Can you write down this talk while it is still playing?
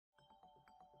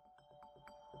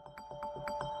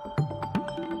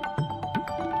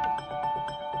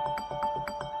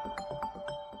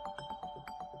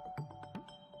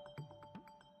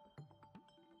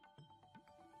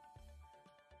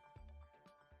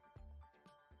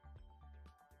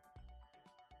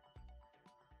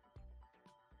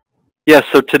Yeah,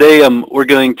 so today we're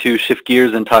going to shift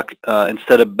gears and talk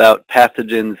instead about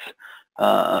pathogens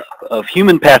of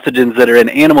human pathogens that are in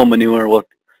animal manure. We'll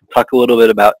talk a little bit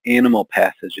about animal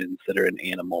pathogens that are in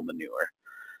animal manure.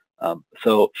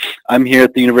 So I'm here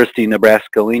at the University of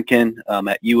Nebraska-Lincoln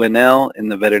at UNL in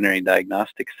the Veterinary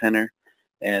Diagnostics Center.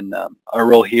 And our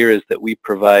role here is that we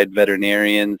provide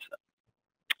veterinarians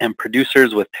and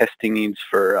producers with testing needs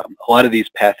for a lot of these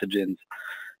pathogens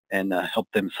and help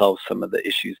them solve some of the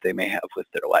issues they may have with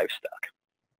their livestock.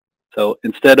 So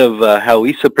instead of how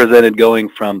Lisa presented, going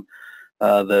from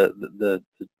the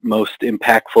most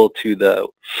impactful to the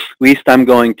least, I'm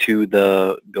going to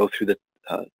go through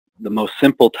the most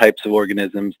simple types of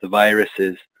organisms, the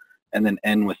viruses, and then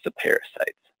end with the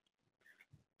parasites.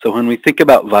 So when we think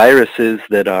about viruses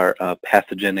that are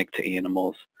pathogenic to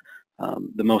animals,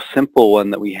 the most simple one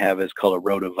that we have is called a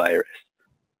rotavirus.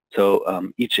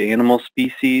 So each animal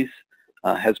species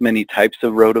has many types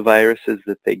of rotaviruses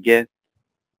that they get.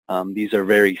 These are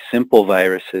very simple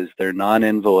viruses. They're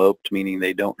non-enveloped, meaning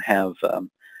they don't have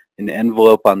an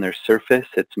envelope on their surface.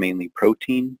 It's mainly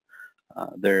protein.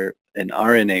 They're an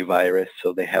RNA virus,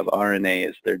 so they have RNA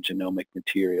as their genomic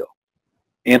material.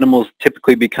 Animals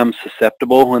typically become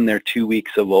susceptible when they're 2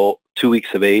 weeks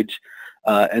of age,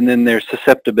 and then their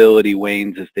susceptibility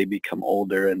wanes as they become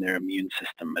older and their immune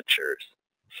system matures.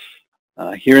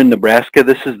 Here in Nebraska,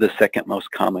 this is the second most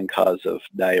common cause of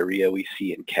diarrhea we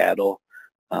see in cattle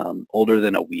older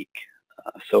than a week.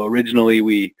 So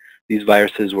originally these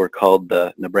viruses were called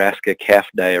the Nebraska calf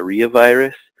diarrhea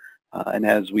virus, and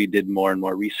as we did more and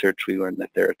more research, we learned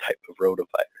that they're a type of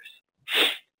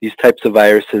rotavirus. These types of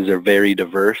viruses are very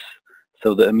diverse,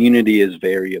 so the immunity is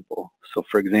variable. So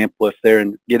for example, if they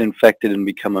get infected and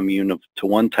become immune to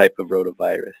one type of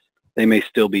rotavirus, they may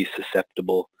still be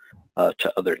susceptible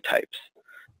to other types.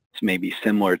 It's maybe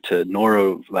similar to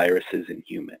noroviruses in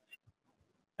humans.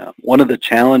 One of the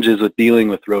challenges with dealing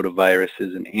with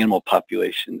rotaviruses in animal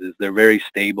populations is they're very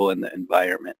stable in the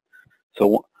environment.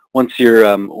 So once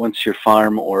your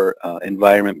farm or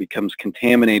environment becomes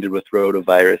contaminated with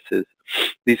rotaviruses,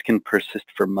 these can persist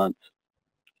for months,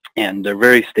 and they're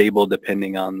very stable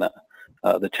depending on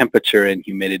the temperature and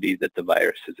humidity that the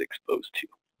virus is exposed to.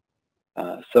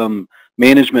 Some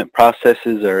management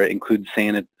processes include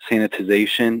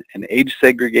sanitization and age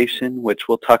segregation, which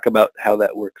we'll talk about how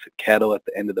that works at cattle at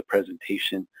the end of the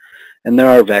presentation. And there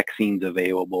are vaccines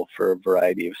available for a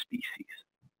variety of species.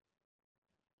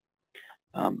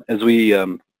 As we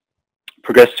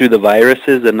progress through the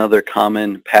viruses, another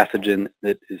common pathogen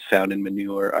that is found in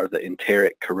manure are the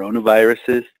enteric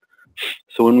coronaviruses.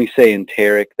 So when we say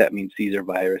enteric, that means these are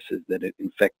viruses that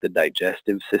infect the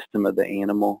digestive system of the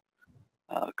animal.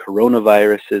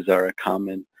 Coronaviruses are a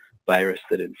common virus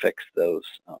that infects those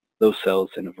cells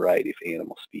in a variety of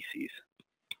animal species.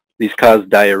 These cause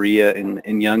diarrhea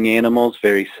in young animals,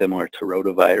 very similar to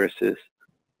rotaviruses.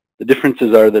 The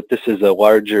differences are that this is a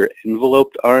larger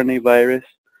enveloped RNA virus,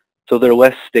 so they're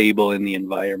less stable in the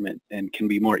environment and can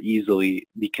be more easily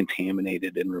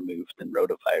decontaminated and removed than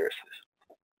rotaviruses.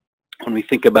 When we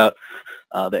think about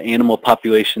the animal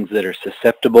populations that are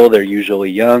susceptible, they're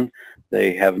usually young.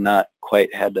 They have not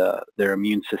quite had their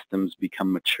immune systems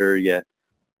become mature yet,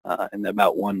 and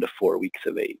about 1 to 4 weeks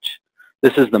of age.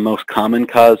 This is the most common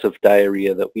cause of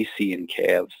diarrhea that we see in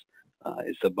calves,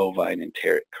 is the bovine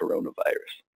enteric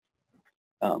coronavirus.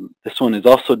 This one is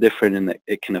also different in that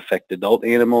it can affect adult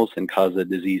animals and cause a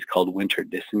disease called winter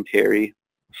dysentery.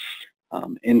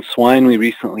 In swine, we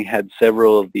recently had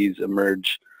several of these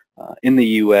emerge in the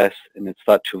U.S., and it's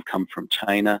thought to have come from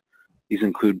China. These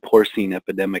include porcine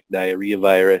epidemic diarrhea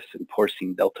virus and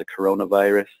porcine delta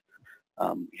coronavirus.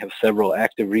 We have several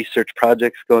active research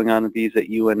projects going on with these at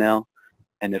UNL.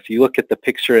 And if you look at the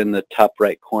picture in the top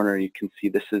right corner, you can see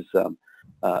this is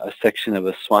a section of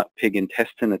a swamp pig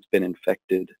intestine that's been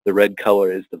infected. The red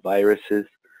color is the viruses.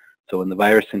 So when the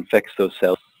virus infects those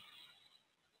cells,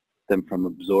 them from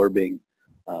absorbing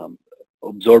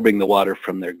the water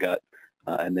from their gut,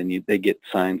 and then they get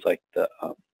signs like the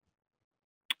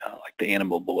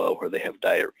animal below where they have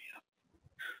diarrhea.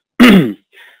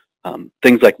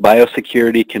 Things like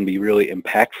biosecurity can be really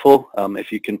impactful.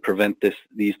 If you can prevent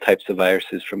these types of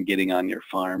viruses from getting on your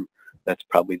farm, that's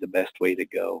probably the best way to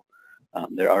go.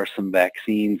 There are some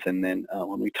vaccines, and then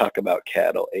when we talk about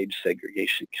cattle, age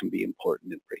segregation can be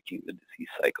important in breaking the disease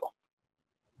cycle.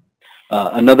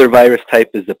 Another virus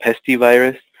type is the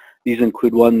pestivirus. These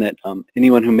include one that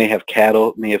anyone who may have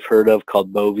cattle may have heard of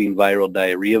called bovine viral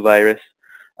diarrhea virus.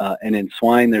 And in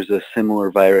swine, there's a similar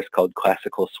virus called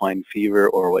classical swine fever,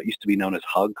 or what used to be known as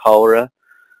hog cholera.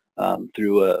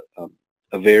 Through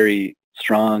a very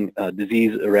strong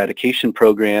disease eradication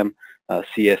program,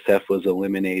 CSF was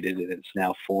eliminated and it's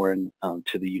now foreign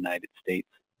to the United States.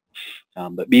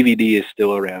 But BVD is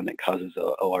still around and causes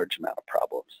a large amount of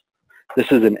problems.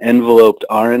 This is an enveloped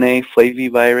RNA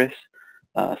flavivirus.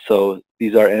 So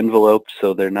these are enveloped,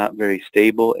 so they're not very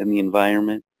stable in the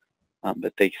environment,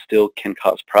 but they still can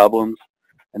cause problems.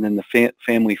 And then the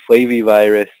family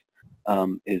flavivirus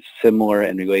is similar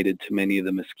and related to many of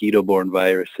the mosquito-borne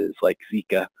viruses like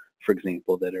Zika, for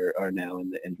example, that are now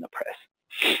in the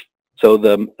press. So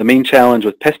the main challenge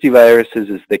with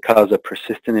pestiviruses is they cause a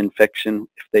persistent infection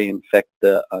if they infect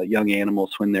the young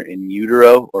animals when they're in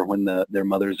utero or when their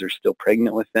mothers are still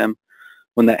pregnant with them.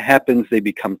 When that happens, they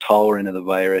become tolerant of the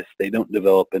virus. They don't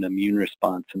develop an immune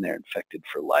response and they're infected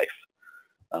for life.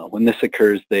 When this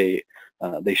occurs, they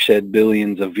shed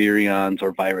billions of virions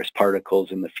or virus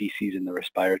particles in the feces in the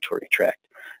respiratory tract,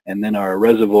 and then are a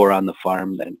reservoir on the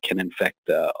farm that can infect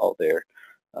all the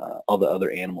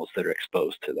other animals that are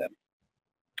exposed to them.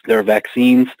 There are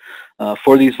vaccines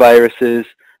for these viruses,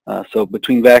 so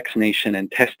between vaccination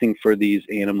and testing for these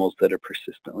animals that are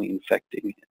persistently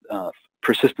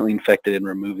infected and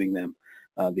removing them,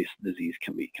 this disease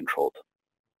can be controlled.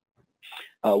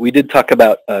 We did talk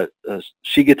about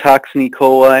Shiga toxin E.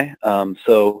 coli.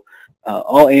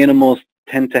 All animals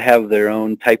tend to have their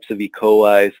own types of E.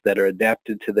 coli that are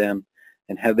adapted to them,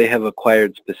 and they have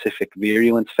acquired specific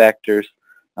virulence factors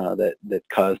that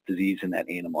cause disease in that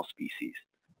animal species.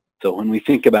 So when we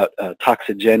think about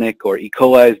toxigenic or E.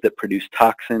 coli that produce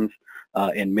toxins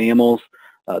in mammals,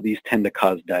 these tend to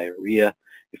cause diarrhea.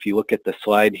 If you look at the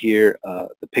slide here,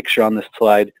 the picture on this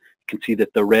slide, you can see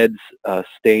that the red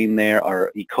stain there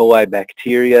are E. coli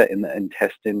bacteria in the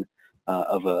intestine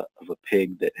of a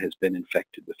pig that has been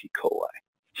infected with E. coli.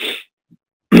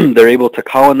 They're able to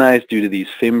colonize due to these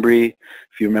fimbriae.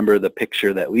 If you remember the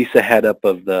picture that Lisa had up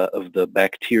of the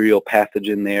bacterial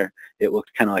pathogen there, it looks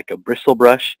kind of like a bristle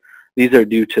brush. These are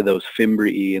due to those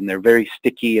fimbriae, and they're very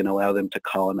sticky and allow them to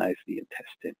colonize the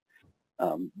intestine.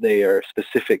 They are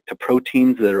specific to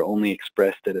proteins that are only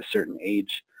expressed at a certain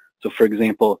age. So for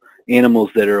example,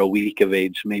 animals that are a week of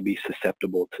age may be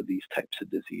susceptible to these types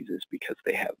of diseases because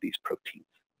they have these proteins.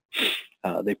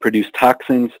 They produce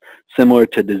toxins similar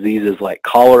to diseases like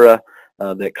cholera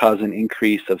that cause an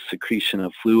increase of secretion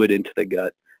of fluid into the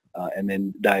gut and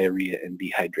then diarrhea and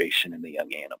dehydration in the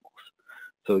young animals.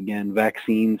 So again,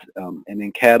 vaccines and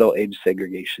in cattle, age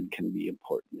segregation can be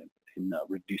important in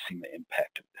reducing the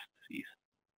impact of this disease.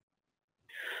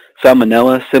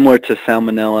 Salmonella, similar to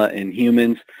Salmonella in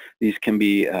humans, these can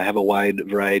be have a wide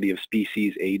variety of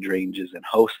species, age ranges, and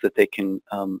hosts that they can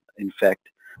infect.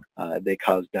 They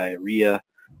cause diarrhea.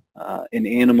 In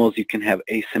animals, you can have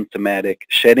asymptomatic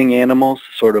shedding animals,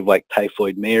 sort of like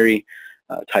typhoid Mary.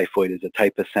 Typhoid is a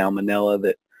type of Salmonella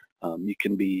that you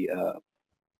can be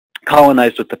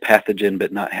colonized with the pathogen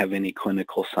but not have any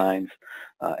clinical signs,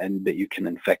 and that you can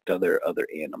infect other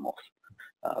animals.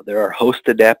 There are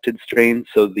host-adapted strains,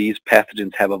 so these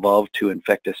pathogens have evolved to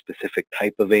infect a specific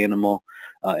type of animal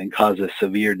and cause a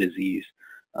severe disease.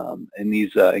 And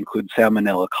these include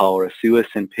Salmonella cholera suis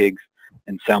in pigs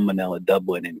and Salmonella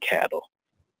Dublin in cattle.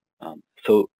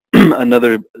 So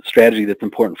another strategy that's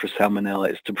important for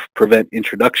Salmonella is to prevent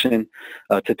introduction,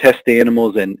 to test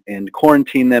animals and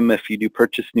quarantine them if you do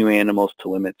purchase new animals to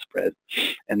limit spread.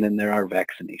 And then there are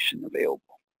vaccinations available.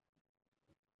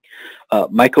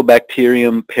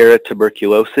 Mycobacterium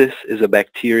paratuberculosis is a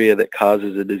bacteria that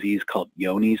causes a disease called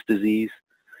Johne's disease.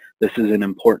 This is an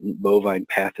important bovine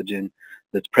pathogen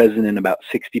that's present in about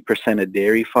 60% of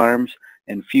dairy farms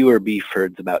and fewer beef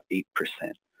herds, about 8%.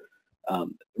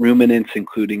 Ruminants,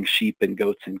 including sheep and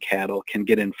goats and cattle, can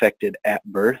get infected at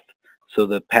birth, so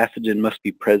the pathogen must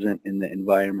be present in the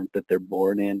environment that they're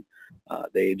born in.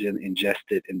 They ingest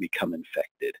it and become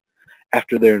infected.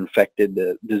 After they're infected,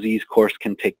 the disease course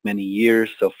can take many years,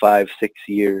 so 5-6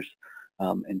 years,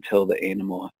 until the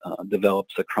animal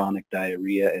develops a chronic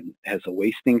diarrhea and has a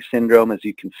wasting syndrome, as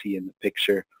you can see in the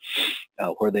picture,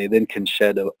 where they then can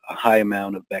shed a high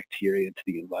amount of bacteria into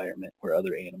the environment where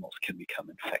other animals can become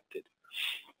infected.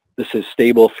 This is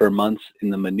stable for months in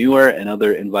the manure and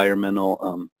other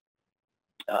environmental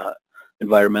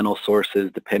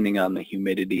sources depending on the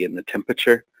humidity and the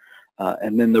temperature.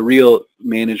 And then the real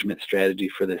management strategy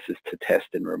for this is to test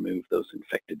and remove those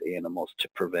infected animals to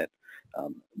prevent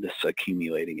this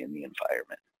accumulating in the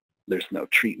environment. There's no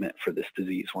treatment for this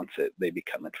disease once they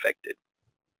become infected.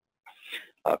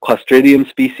 Clostridium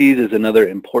species is another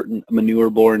important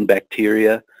manure-borne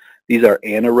bacteria. These are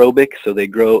anaerobic, so they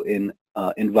grow in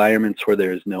environments where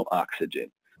there is no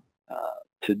oxygen.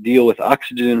 To deal with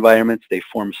oxygen environments, they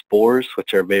form spores,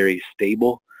 which are very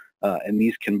stable, and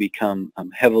these can become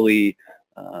heavily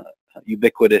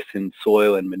ubiquitous in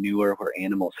soil and manure where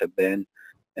animals have been.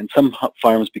 And some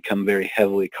farms become very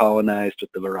heavily colonized with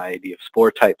a variety of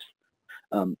spore types.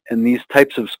 And these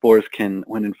types of spores can,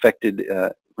 when infected,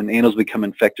 when animals become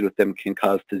infected with them, can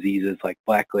cause diseases like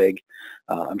blackleg.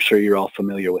 I'm sure you're all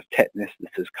familiar with tetanus.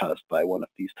 This is caused by one of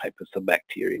these types of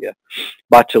bacteria.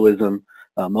 Botulism,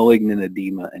 malignant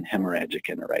edema, and hemorrhagic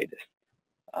enteritis.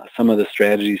 Some of the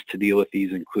strategies to deal with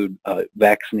these include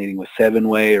vaccinating with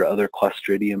 7-way or other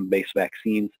Clostridium-based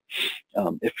vaccines.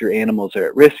 If your animals are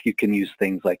at risk, you can use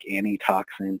things like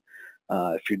antitoxin.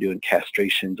 If you're doing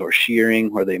castrations or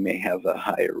shearing, where they may have a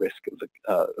higher risk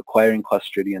of acquiring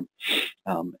Clostridium.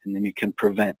 And then you can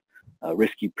prevent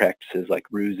risky practices like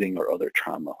bruising or other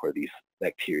trauma where these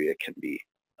bacteria can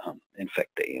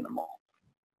infect the animal.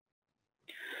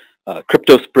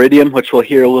 Cryptosporidium, which we'll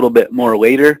hear a little bit more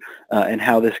later, and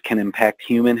how this can impact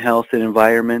human health and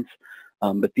environments.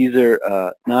 But these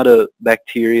are not a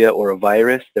bacteria or a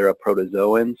virus. They're a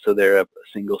protozoan, so they're a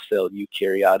single-celled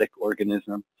eukaryotic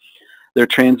organism. They're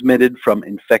transmitted from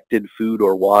infected food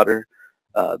or water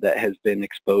that has been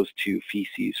exposed to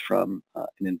feces from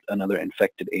another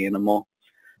infected animal.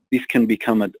 These can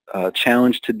become a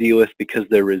challenge to deal with because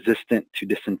they're resistant to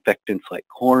disinfectants like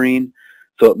chlorine,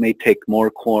 so it may take more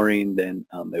chlorine than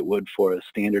it would for a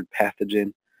standard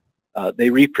pathogen. They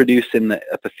reproduce in the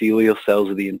epithelial cells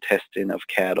of the intestine of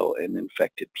cattle and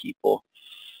infected people.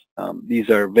 These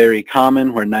are very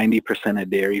common, where 90% of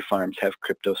dairy farms have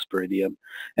Cryptosporidium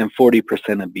and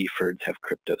 40% of beef herds have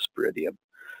Cryptosporidium.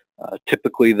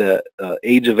 Typically, the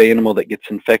age of animal that gets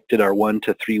infected are 1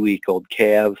 to 3 week old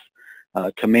calves.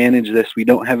 To manage this, we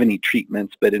don't have any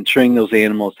treatments, but ensuring those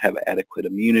animals have adequate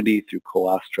immunity through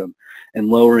colostrum and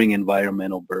lowering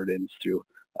environmental burdens through,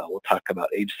 we'll talk about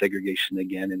age segregation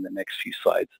again in the next few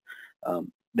slides,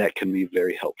 that can be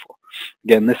very helpful.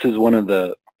 Again, this is one of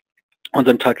the ones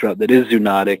I'm talking about that is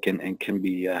zoonotic and can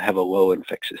be have a low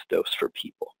infectious dose for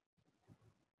people.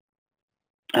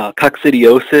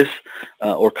 Coccidiosis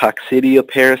or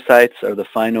coccidioparasites are the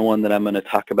final one that I'm going to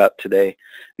talk about today.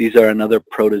 These are another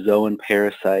protozoan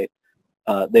parasite.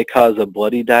 They cause a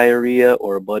bloody diarrhea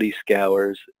or bloody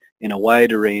scours in a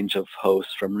wider range of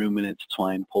hosts from ruminants,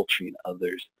 swine, poultry, and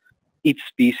others. Each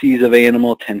species of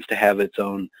animal tends to have its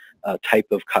own type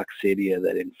of coccidia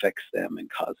that infects them and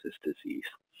causes disease.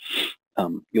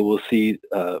 You will see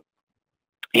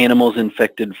animals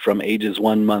infected from ages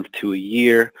 1 month to a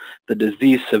year. The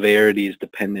disease severity is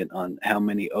dependent on how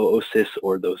many oocysts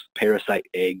or those parasite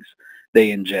eggs they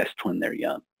ingest when they're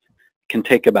young. It can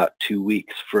take about 2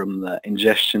 weeks from the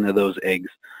ingestion of those eggs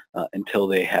until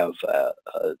they have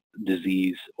a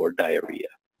disease or diarrhea.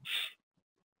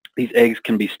 These eggs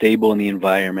can be stable in the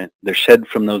environment. They're shed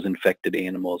from those infected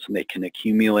animals, and they can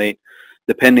accumulate.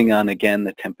 Depending on, again,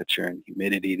 the temperature and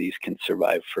humidity, these can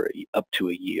survive for up to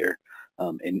a year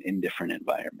in different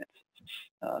environments.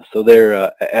 So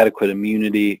they're adequate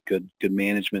immunity, good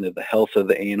management of the health of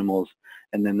the animals,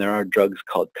 and then there are drugs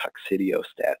called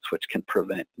coccidiostats, which can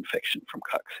prevent infection from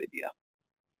coccidia.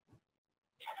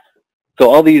 So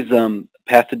all these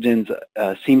pathogens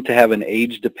seem to have an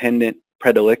age-dependent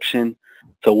predilection.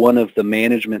 So one of the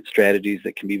management strategies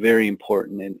that can be very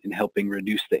important in helping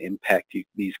reduce the impact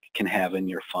these can have in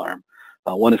your farm.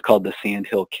 One is called the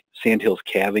Sandhills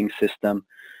calving system,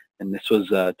 and this was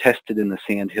tested in the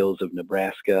Sandhills of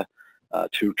Nebraska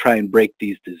to try and break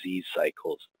these disease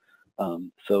cycles.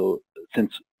 So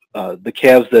since the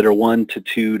calves that are 1 to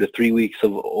 2 to 3 weeks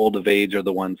of age are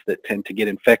the ones that tend to get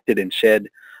infected and shed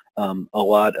a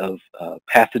lot of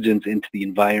pathogens into the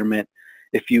environment.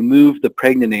 If you move the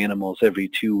pregnant animals every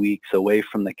 2 weeks away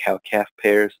from the cow-calf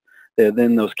pairs,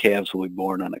 then those calves will be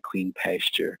born on a clean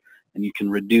pasture, and you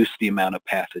can reduce the amount of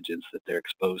pathogens that they're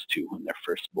exposed to when they're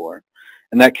first born.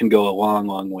 And that can go a long,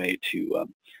 long way to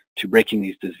breaking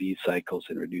these disease cycles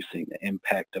and reducing the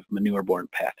impact of manure-borne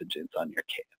pathogens on your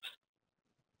calves.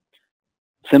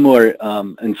 Similar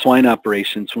in swine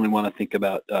operations, when we want to think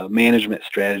about management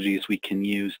strategies we can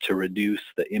use to reduce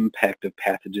the impact of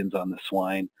pathogens on the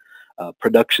swine.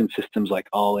 Production systems like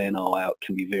all in, all out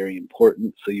can be very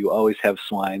important. So you always have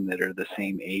swine that are the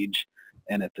same age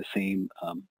and at the same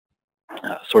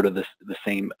sort of the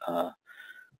same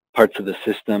parts of the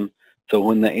system. So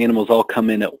when the animals all come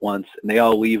in at once and they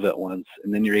all leave at once,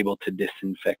 and then you're able to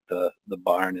disinfect the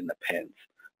barn and the pens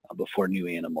before new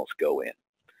animals go in.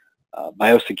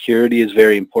 Biosecurity is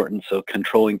very important, so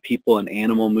controlling people and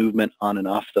animal movement on and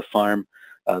off the farm.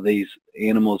 These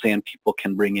animals and people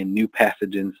can bring in new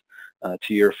pathogens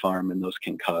to your farm, and those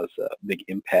can cause a big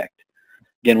impact.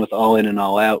 Again, with all in and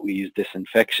all out, we use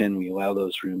disinfection. We allow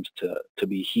those rooms to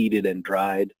be heated and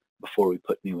dried before we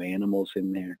put new animals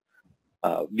in there.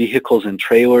 Vehicles and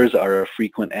trailers are a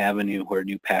frequent avenue where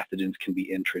new pathogens can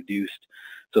be introduced.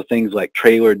 So things like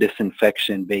trailer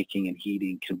disinfection, baking, and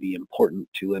heating can be important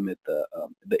to limit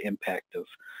the impact of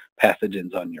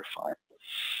pathogens on your farm.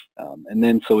 And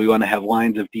then so we want to have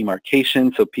lines of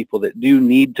demarcation so people that do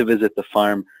need to visit the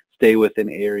farm stay within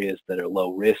areas that are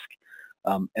low risk.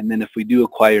 And then if we do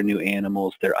acquire new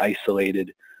animals, they're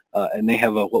isolated and they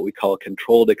have what we call a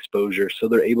controlled exposure, so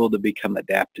they're able to become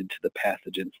adapted to the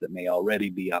pathogens that may already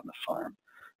be on the farm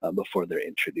before they're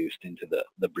introduced into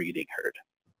the breeding herd.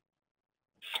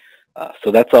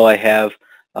 So that's all I have.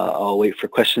 I'll wait for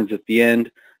questions at the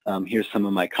end. Here's some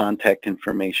of my contact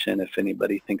information if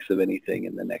anybody thinks of anything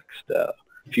in the next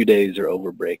few days or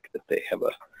over break that they have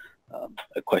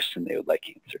a question they would like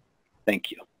answered.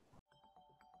 Thank you.